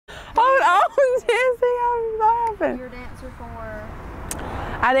laughing. You're a dancer for?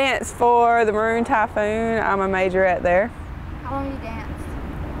 I dance for the Maroon Typhoon. I'm a majorette there. How long have you danced?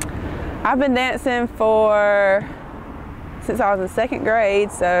 I've been dancing since I was in 2nd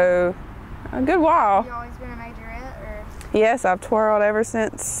grade, so a good while. Have you always been a majorette, or? Yes, I've twirled ever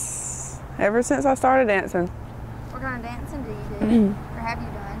since I started dancing. What kind of dancing do you do, or have you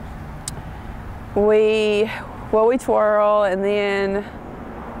done? We twirl, and then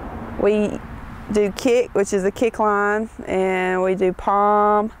we do kick, which is a kick line, and we do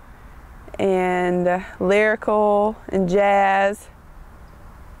palm and lyrical and jazz.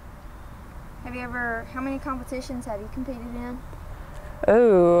 How many competitions have you competed in?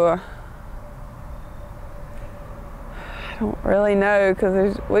 Ooh, I don't really know,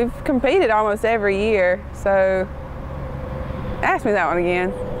 because we've competed almost every year, so ask me that one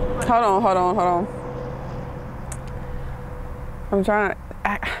again. Hold on. I'm trying to,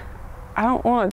 I don't want to